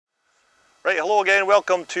Right, hello again,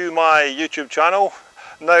 welcome to my YouTube channel.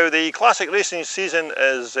 Now the classic racing season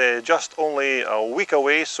is just only a week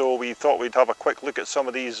away, so we thought we'd have a quick look at some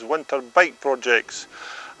of these winter bike projects.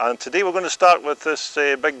 And today we're going to start with this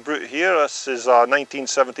big brute here. This is a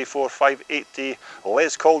 1974 580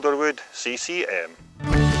 Les Calderwood CCM.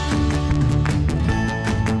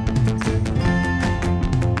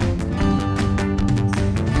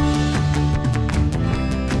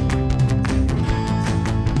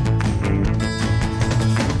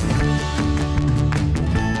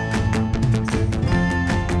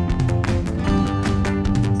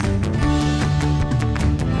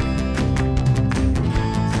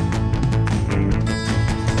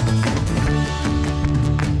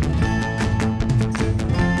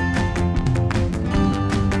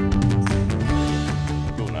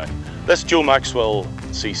 This Joe Maxwell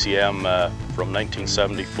CCM from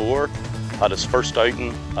 1974 had its first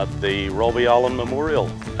outing at the Robbie Allen Memorial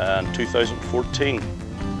in 2014,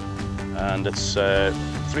 and it's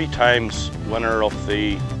 3 times winner of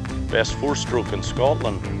the best 4-stroke in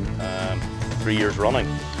Scotland, 3 years running.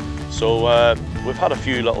 So we've had a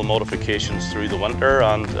few little modifications through the winter,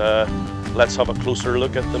 and let's have a closer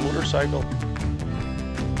look at the motorcycle.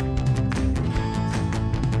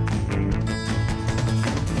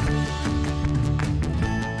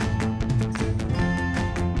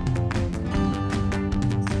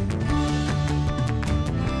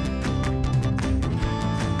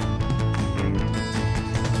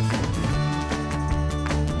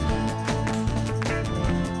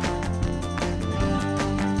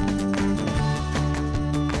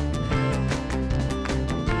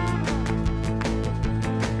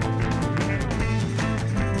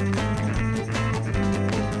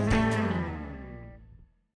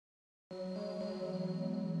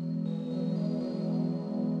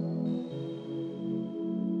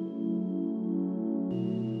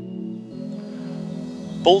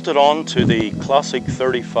 Bolted on to the classic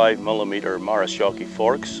 35mm Marashoki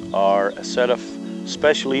forks are a set of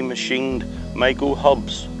specially machined Miko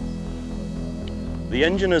hubs. The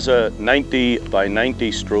engine is a 90 by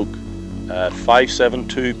 90 stroke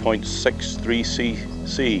 572.63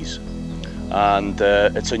 cc's, and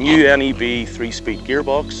it's a new NEB 3-speed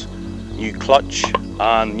gearbox, new clutch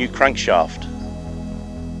and new crankshaft.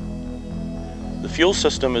 The fuel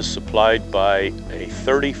system is supplied by a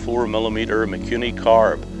 34mm McCuney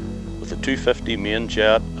carb with a 250 main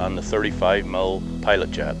jet and the 35mm pilot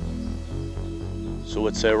jet. So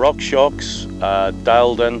it's a RockShox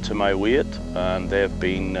dialed into my weight, and they've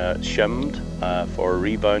been shimmed for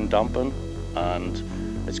rebound damping, and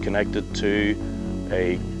it's connected to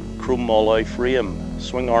a chrome alloy frame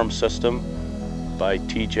swing arm system by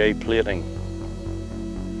TJ Plating.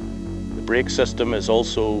 The brake system is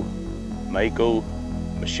also Miko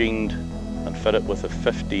machined and fitted with a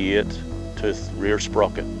 58 tooth rear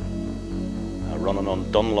sprocket, running on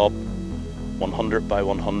Dunlop 100 by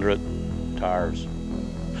 100 tires.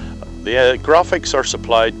 The graphics are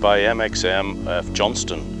supplied by MXM of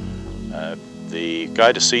Johnston. The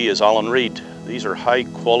guy to see is Alan Reid. These are high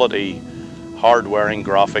quality, hard wearing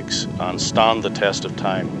graphics and stand the test of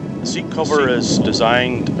time. The seat cover is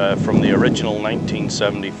designed from the original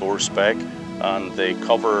 1974 spec, and the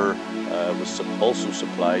cover was also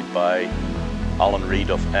supplied by Alan Reid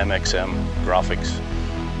of MXM Graphics.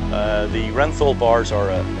 The Renthal bars are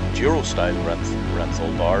Enduro style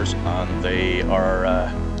Renthal bars, and they are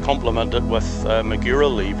complemented with Magura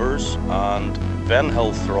levers and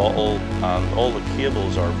Venhill throttle, and all the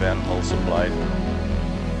cables are Venhill supplied.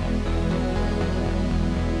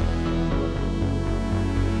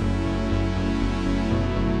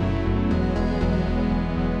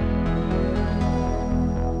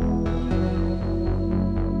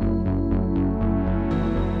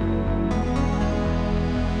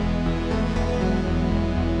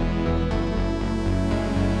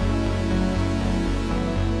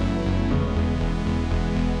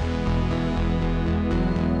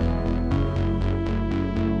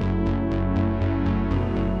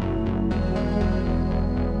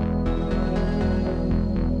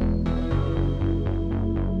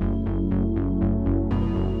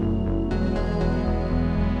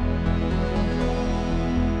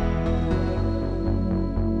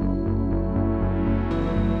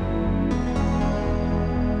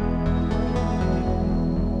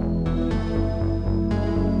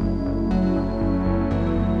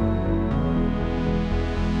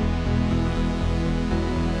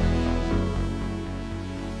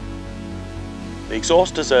 The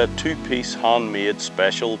exhaust is a 2-piece handmade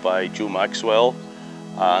special by Joe Maxwell,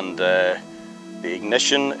 and the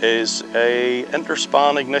ignition is a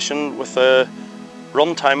interspan ignition with a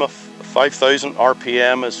runtime of 5,000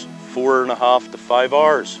 RPM, is 4.5 to 5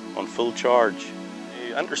 hours on full charge.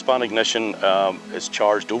 The interspan ignition is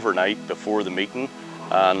charged overnight before the meeting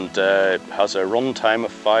and has a run time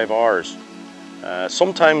of 5 hours.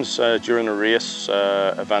 Sometimes during a race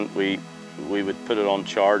event we would put it on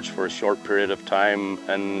charge for a short period of time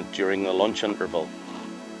during the lunch interval.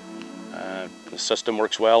 The system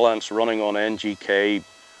works well and it's running on NGK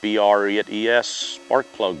BR8ES spark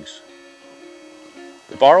plugs.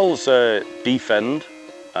 The barrel's a definned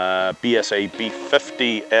BSA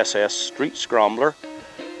B50 SS Street Scrambler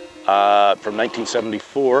from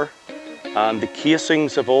 1974, and the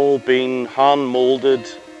casings have all been hand moulded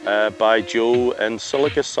by Joe in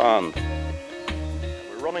silica sand.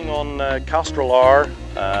 We're running on Castrol R,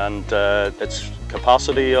 and its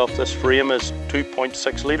capacity of this frame is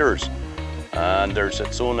 2.6 litres, and there's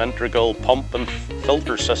its own integral pump and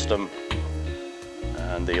filter system,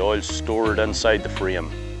 and the oil's stored inside the frame.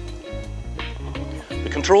 The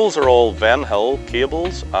controls are all Venhill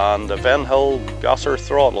cables and a Venhill gasser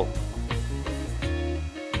throttle.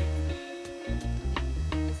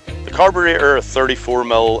 The carburetor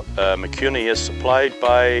 34mm McCuney is supplied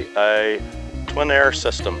by a twin air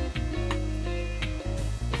system.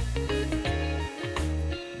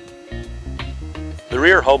 The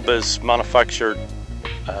rear hub is manufactured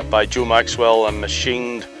by Joe Maxwell and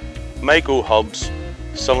machined Myco hubs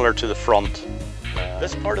similar to the front.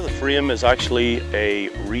 This part of the frame is actually a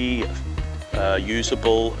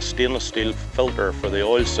reusable stainless steel filter for the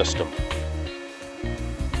oil system.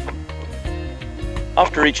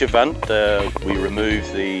 After each event we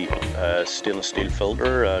remove the stainless steel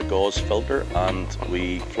filter, gauze filter, and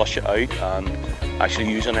we flush it out and actually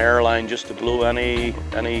use an air line just to blow any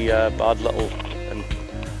bad little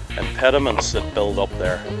impediments that build up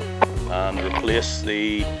there, and replace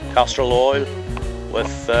the Castrol oil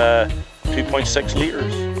with 2.6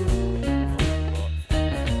 litres.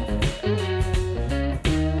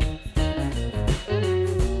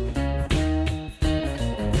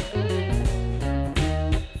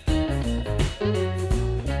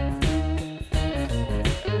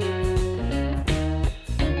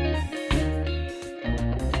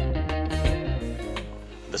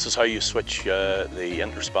 This is how you switch the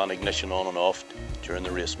interspan ignition on and off during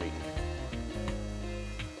the race meeting.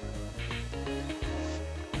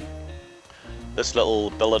 This little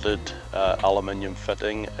billeted aluminium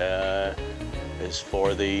fitting is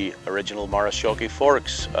for the original Marashoki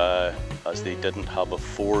forks, as they didn't have a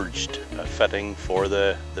forged fitting for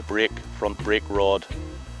the front brake rod.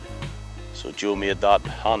 So Joe made that,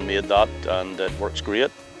 handmade that, and it works great.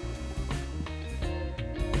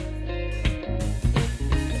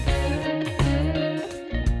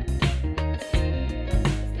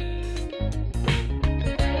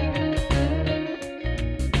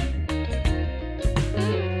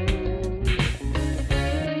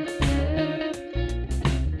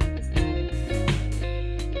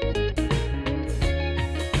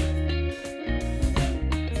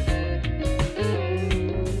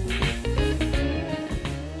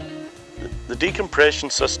 The decompression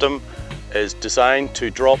system is designed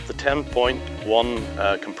to drop the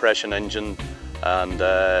 10.1 compression engine and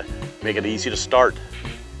make it easy to start,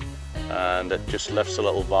 and it just lifts a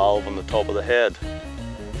little valve on the top of the head.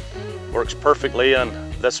 Works perfectly,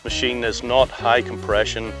 and this machine is not high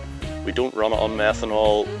compression. We don't run it on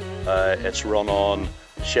methanol, it's run on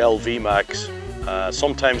Shell VMAX.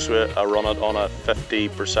 Sometimes I run it on a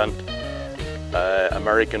 50%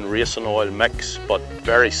 American racing oil mix, but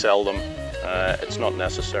very seldom. It's not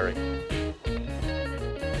necessary.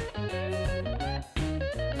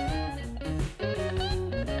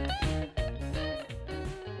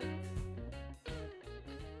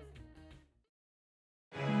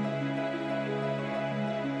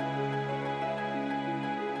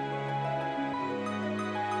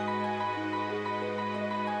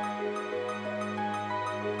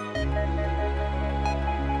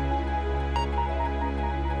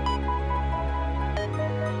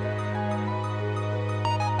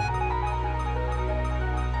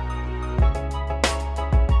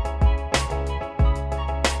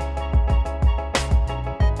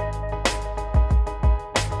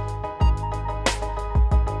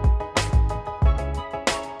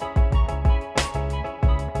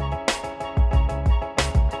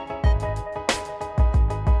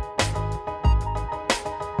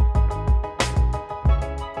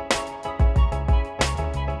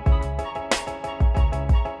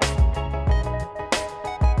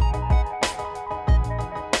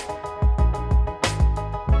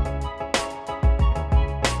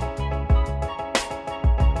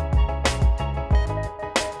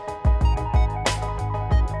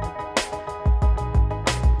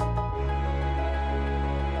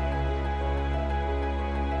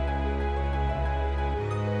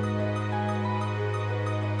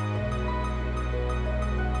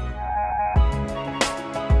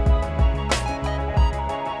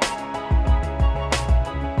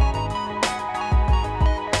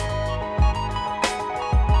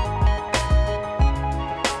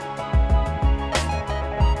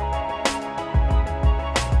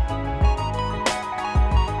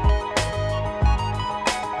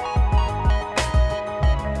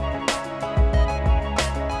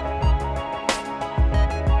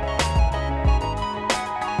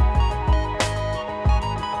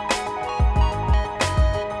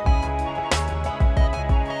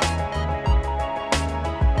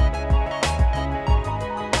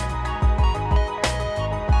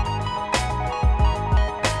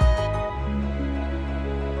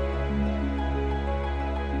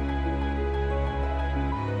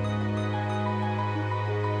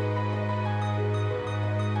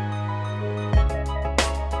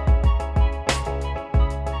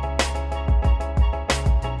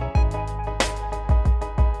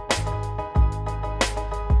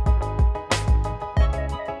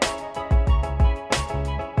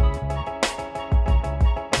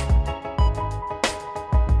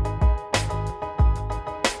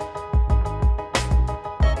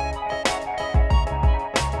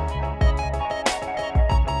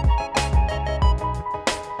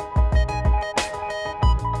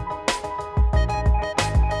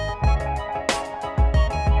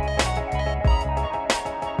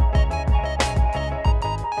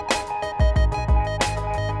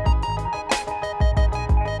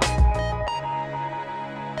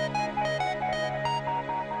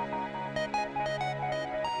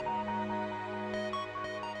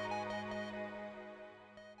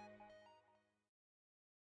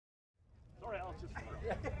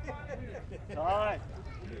 Aye.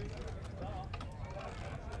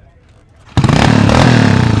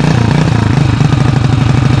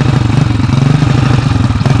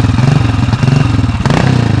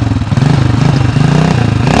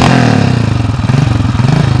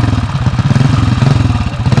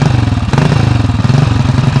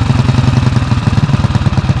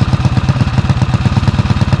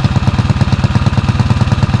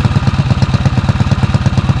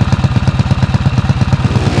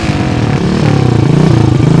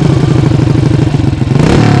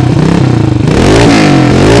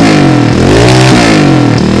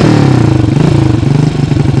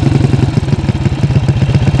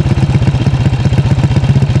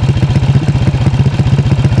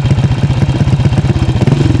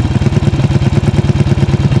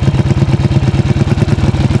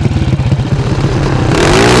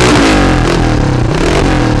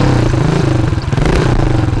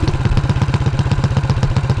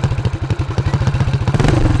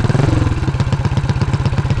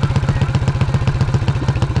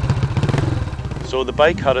 So the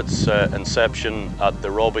bike had its inception at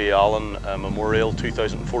the Robbie Allen Memorial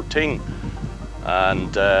 2014,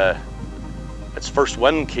 and its first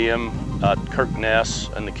win came at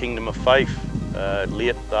Kirkness in the Kingdom of Fife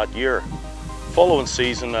late that year. Following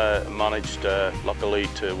season I managed luckily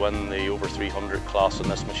to win the over 300 class in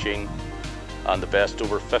this machine and the best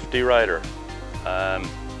over 50 rider. The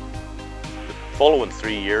following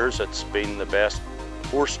 3 years it's been the best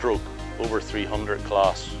 4-stroke over 300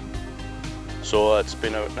 class. So it's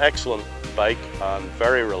been an excellent bike and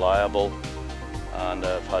very reliable, and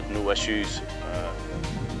I've had no issues.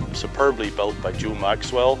 Superbly built by Joe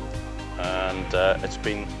Maxwell, and it's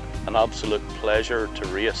been an absolute pleasure to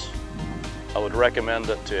race. I would recommend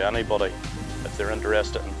it to anybody if they're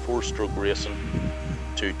interested in 4-stroke racing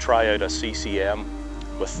to try out a CCM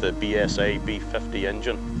with the BSA B50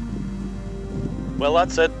 engine. Well,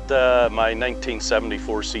 that's it, my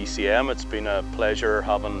 1974 CCM. It's been a pleasure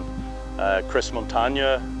having Chris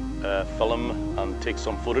Montagna film and take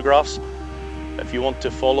some photographs. If you want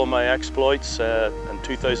to follow my exploits in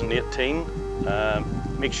 2018,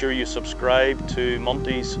 make sure you subscribe to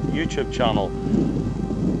Monty's YouTube channel,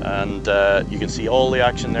 and you can see all the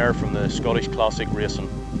action there from the Scottish Classic racing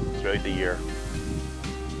throughout the year.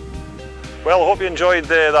 Well, I hope you enjoyed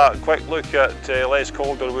that quick look at Les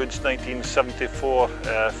Calderwood's 1974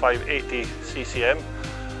 580 CCM.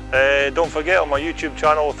 Don't forget, on my YouTube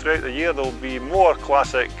channel throughout the year there'll be more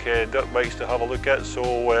classic dirt bikes to have a look at, so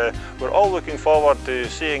we're all looking forward to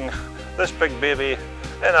seeing this big baby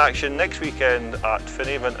in action next weekend at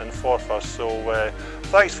Finhaven and Forfar. So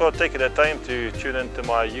thanks for taking the time to tune into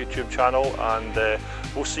my YouTube channel, and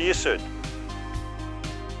we'll see you soon.